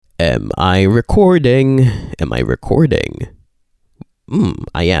Am I recording? Am I recording?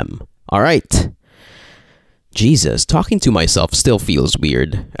 I am. All right. Jesus, talking to myself still feels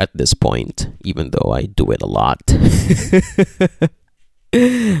weird at this point, even though I do it a lot.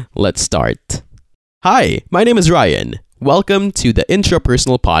 Let's start. Hi, my name is Ryan. Welcome to the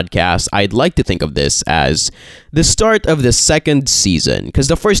Intrapersonal Podcast. I'd like to think of this as the start of the second season, because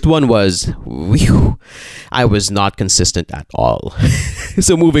the first one was, I was not consistent at all.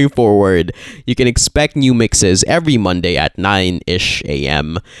 So moving forward, you can expect new mixes every Monday at 9-ish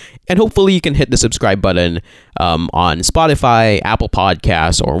a.m. And hopefully you can hit the subscribe button on Spotify, Apple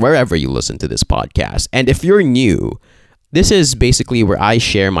Podcasts, or wherever you listen to this podcast. And if you're new, this is basically where I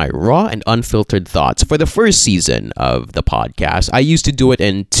share my raw and unfiltered thoughts for the first season of the podcast. I used to do it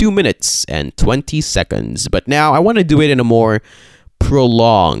in 2 minutes and 20 seconds, but now I want to do it in a more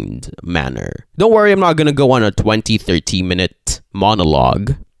prolonged manner. Don't worry, I'm not going to go on a 20-30 minute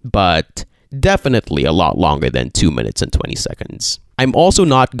monologue, but definitely a lot longer than 2 minutes and 20 seconds. I'm also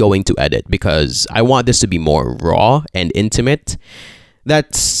not going to edit because I want this to be more raw and intimate.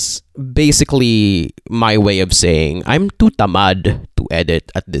 That's basically my way of saying I'm too tamad to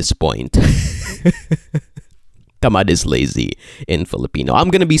edit at this point. Tamad is lazy in Filipino. I'm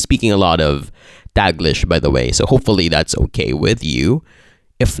going to be speaking a lot of Taglish, by the way, so hopefully that's okay with you.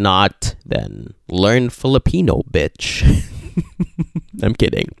 If not, then learn Filipino, bitch. I'm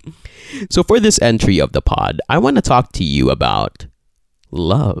kidding. So for this entry of the pod, I want to talk to you about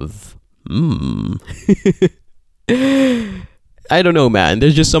love. I don't know, man.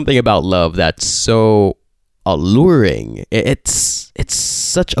 There's just something about love that's so alluring. It's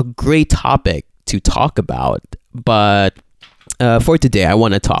such a great topic to talk about. But for today, I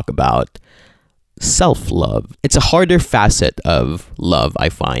want to talk about self-love. It's a harder facet of love, I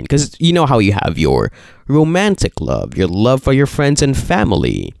find. Because you know how you have your romantic love, your love for your friends and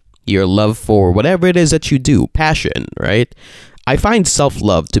family, your love for whatever it is that you do, passion, right? I find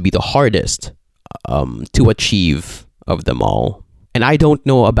self-love to be the hardest to achieve of them all. And I don't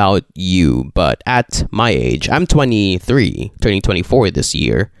know about you, but at my age, I'm 23, turning 24 this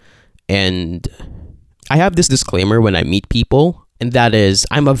year, and I have this disclaimer when I meet people, and that is,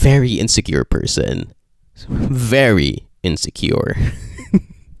 I'm a very insecure person. Very insecure.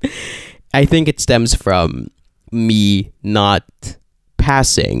 I think it stems from me not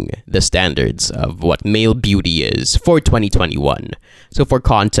passing the standards of what male beauty is for 2021. So for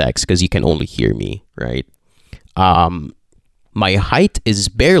context, because you can only hear me, right? My height is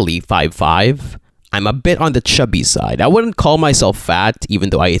barely 5'5". I'm a bit on the chubby side. I wouldn't call myself fat, even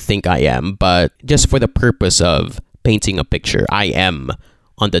though I think I am, but just for the purpose of painting a picture, I am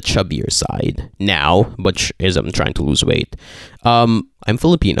on the chubbier side now, which is I'm trying to lose weight. I'm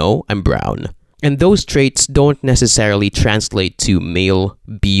Filipino, I'm brown, and those traits don't necessarily translate to male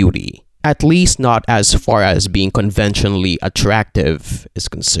beauty. At least not as far as being conventionally attractive is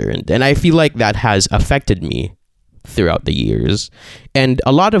concerned. And I feel like that has affected me throughout the years. And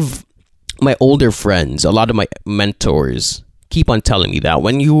a lot of my older friends, a lot of my mentors keep on telling me that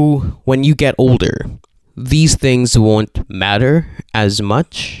when you get older, these things won't matter as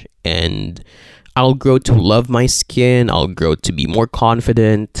much, and I'll grow to love my skin, I'll grow to be more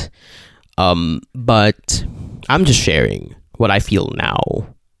confident. But I'm just sharing what I feel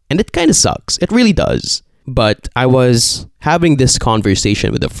now. And it kind of sucks. It really does. But I was having this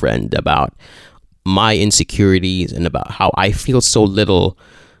conversation with a friend about my insecurities and about how I feel so little,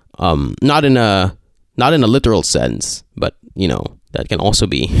 not in a literal sense, but you know, that can also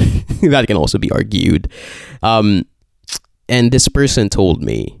be argued. And this person told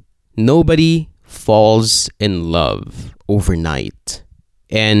me, nobody falls in love overnight.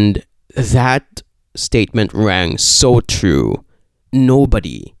 And that statement rang so true.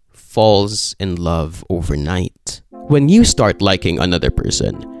 Nobody falls in love overnight. When you start liking another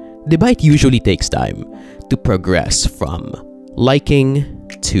person, the bite usually takes time to progress from liking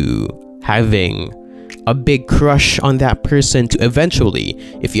to having a big crush on that person to eventually,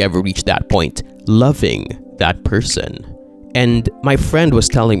 if you ever reach that point, loving that person. And my friend was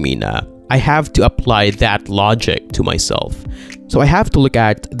telling me na I have to apply that logic to myself. So I have to look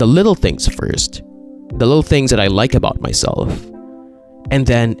at the little things first, the little things that I like about myself, and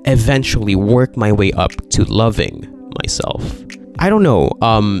then eventually work my way up to loving myself. I don't know,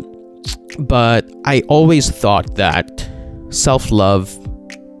 but I always thought that self-love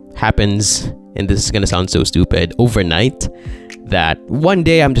happens, and this is gonna sound so stupid, overnight. That one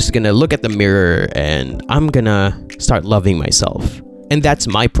day I'm just gonna look at the mirror and I'm gonna start loving myself. And that's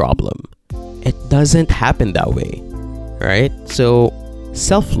my problem. It doesn't happen that way, right? So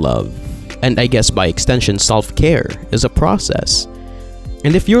self-love, and I guess by extension self-care, is a process.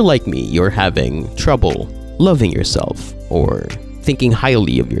 And if you're like me, you're having trouble loving yourself or thinking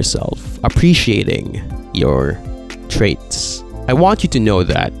highly of yourself, appreciating your traits, I want you to know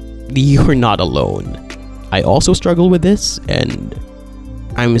that you're not alone. I also struggle with this, and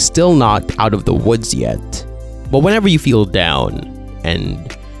I'm still not out of the woods yet. But whenever you feel down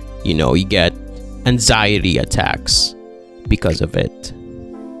and, you get anxiety attacks because of it,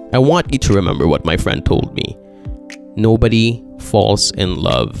 I want you to remember what my friend told me. Nobody falls in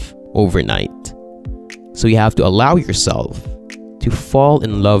love overnight. So you have to allow yourself to fall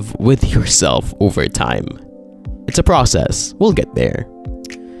in love with yourself over time. It's a process. We'll get there.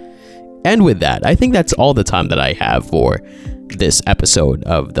 And with that, I think that's all the time that I have for this episode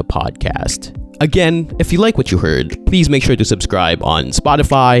of the podcast. Again, if you like what you heard, please make sure to subscribe on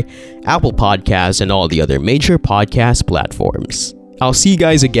Spotify, Apple Podcasts, and all the other major podcast platforms. I'll see you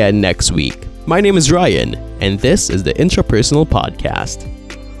guys again next week. My name is Ryan, and this is the Intrapersonal Podcast.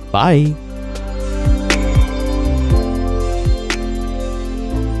 Bye!